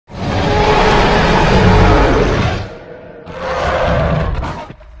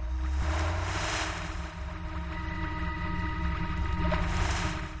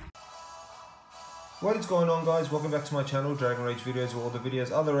What's going on, guys? Welcome back to my channel, Dragon Rage videos, where all the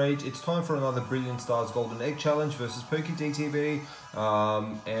videos are the rage. It's time for another Brilliant Stars Golden Egg Challenge versus PokeDTB.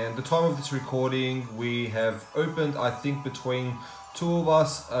 And the time of this recording, we have opened, I think, between two of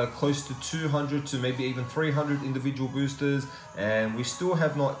us, close to 200 to maybe even 300 individual boosters, and we still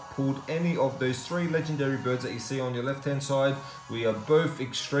have not pulled any of those 3 legendary birds that you see on your left hand side. We are both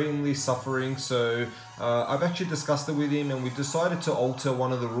extremely suffering, so I've actually discussed it with him and we decided to alter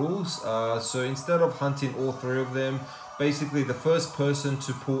one of the rules. So instead of hunting all 3 of them, basically the first person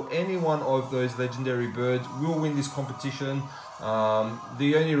to pull any one of those legendary birds will win this competition.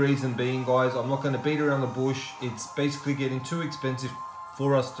 The only reason being, guys, I'm not going to beat around the bush. It's basically getting too expensive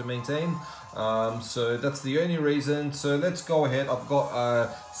for us to maintain. So that's the only reason. So let's go ahead. I've got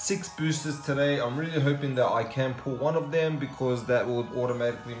 6 boosters today. I'm really hoping that I can pull one of them because that will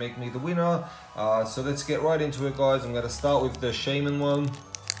automatically make me the winner. So let's get right into it, guys. I'm going to start with the Shaman one.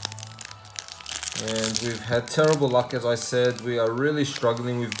 And we've had terrible luck, as I said. We are really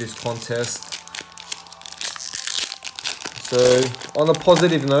struggling with this contest. So on a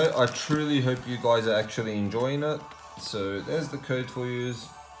positive note, I truly hope you guys are actually enjoying it. So there's the code for you.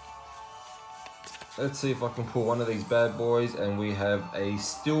 Let's see if I can pull one of these bad boys. And we have a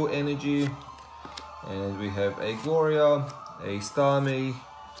Still Energy, and we have a Gloria, a Starmie,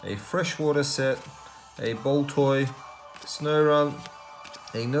 a Freshwater Set, a Boltoy, Snowrun,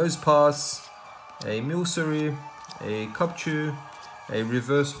 a Nosepass, a Milcery, a Cupchew, a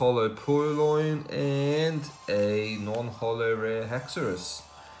Reverse Holo Purloin, and a non-holo rare Haxorus.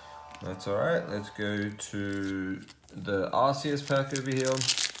 That's alright. Let's go to the RCS pack over here.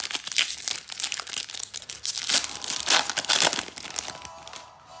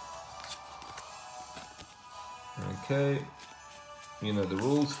 Okay, you know the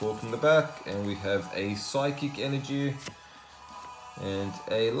rules. 4 from the back, and we have a Psychic Energy and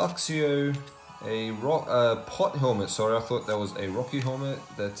a Luxio, a Pot Helmet, sorry, I thought that was a Rocky Helmet.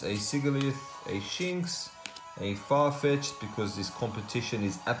 That's a Sigalith, a Shinx, a Farfetch'd, because this competition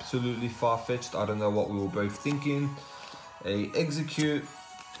is absolutely far-fetched. I don't know what we were both thinking. A Execute,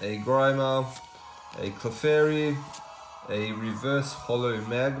 a Grimer, a Clefairy, a Reverse Holo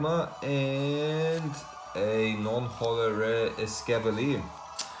Magma, and a non-holo rare Escavalier.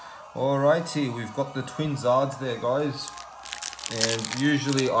 Alrighty, we've got the Twin Zards there, guys. And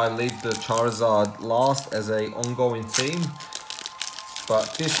usually I leave the Charizard last as a ongoing theme,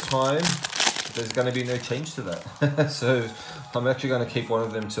 but this time there's going to be no change to that. So I'm actually going to keep one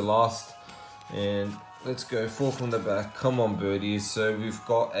of them to last. And let's go 4 from the back. Come on, birdies. So we've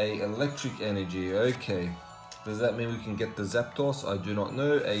got a Electric Energy. Okay, does that mean we can get the Zapdos? I do not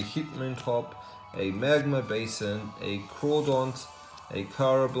know. A Hitmontop, a Magma Basin, a Crawdont, a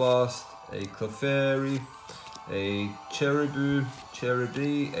Carablast, a Clefairy, a Cherubi,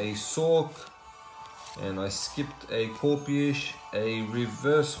 a Sork, and I skipped a Corphish, a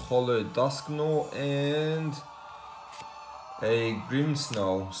Reverse Holo Dusknoir, and a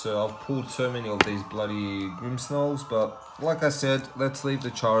Grimmsnarl. So I've pulled so many of these bloody Grimmsnarls, but like I said, let's leave the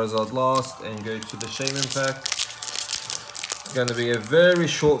Charizard last and go to the Shaman pack. It's going to be a very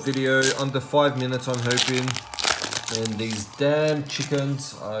short video, under 5 minutes I'm hoping. And these damn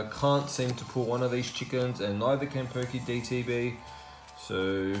chickens, I can't seem to pull one of these chickens, and neither can PokeDTB.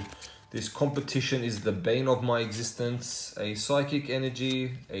 So this competition is the bane of my existence. A Psychic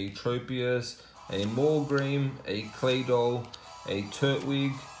Energy, a Tropius, a Morgrim, a Claydol, a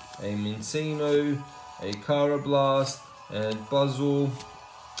Turtwig, a Mincino, a Carablast, and Buzzle,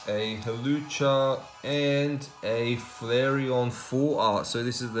 a Hawlucha, and a Flareon Full Art. So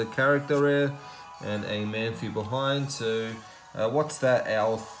this is the character rare, and a Manphy behind. So what's that,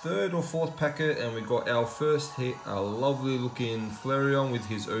 our 3rd or 4th packet, and we got our first hit, a lovely looking Flareon with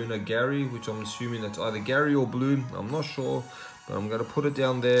his owner Gary, which I'm assuming that's either Gary or Blue, I'm not sure, but I'm going to put it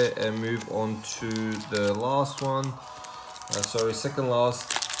down there and move on to the last one. Sorry, second last.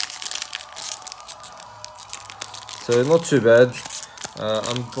 So not too bad.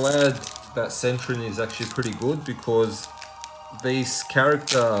 I'm glad that Centrin is actually pretty good, because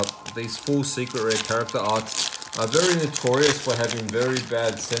these full secret rare character arts are very notorious for having very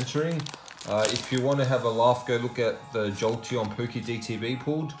bad centering. If you want to have a laugh, go look at the Jolteon PokeDTB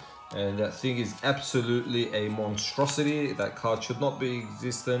pulled, and that thing is absolutely a monstrosity. That card should not be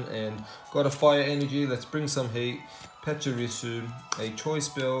existent. And got a Fire Energy, let's bring some heat. Pachirisu, a Choice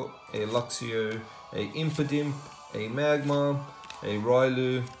Belt, a Luxio, a Impidimp, a Magma, a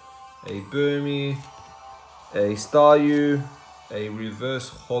Railu, a Burmy, a Staryu, a Reverse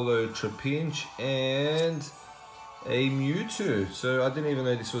Holo Trapinch, and a Mewtwo. So I didn't even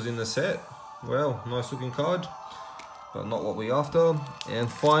know this was in the set. Well, nice looking card. but not what we after.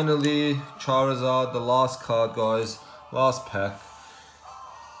 And finally, Charizard, the last card, guys, last pack.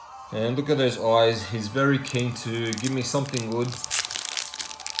 And look at those eyes, he's very keen to give me something good.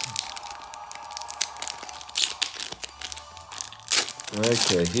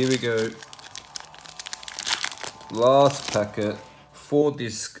 Okay, here we go. Last packet for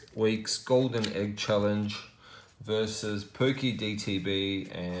this week's Golden Egg Challenge versus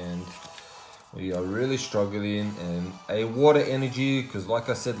PokeDTB, and we are really struggling. And a water energy, because like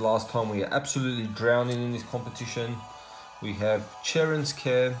I said last time, we are absolutely drowning in this competition. We have Cheren's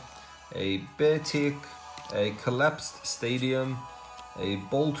Care, a Beartick, a Collapsed Stadium, a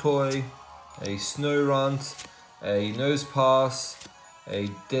Boltoy, a Snorunt, a Nosepass, a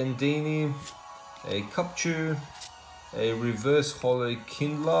Dendini, a Cupchew, a Reverse Holo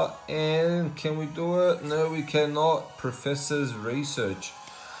Kindler, and can we do it? No, we cannot. Professor's Research.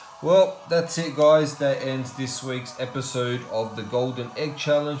 Well, that's it, guys. That ends this week's episode of the Golden Egg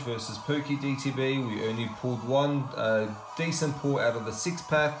Challenge versus PokeDTB. We only pulled one decent pull out of the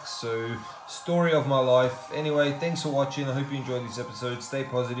 6-pack, so story of my life. Anyway, thanks for watching. I hope you enjoyed this episode. Stay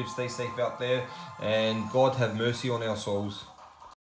positive, stay safe out there, and God have mercy on our souls.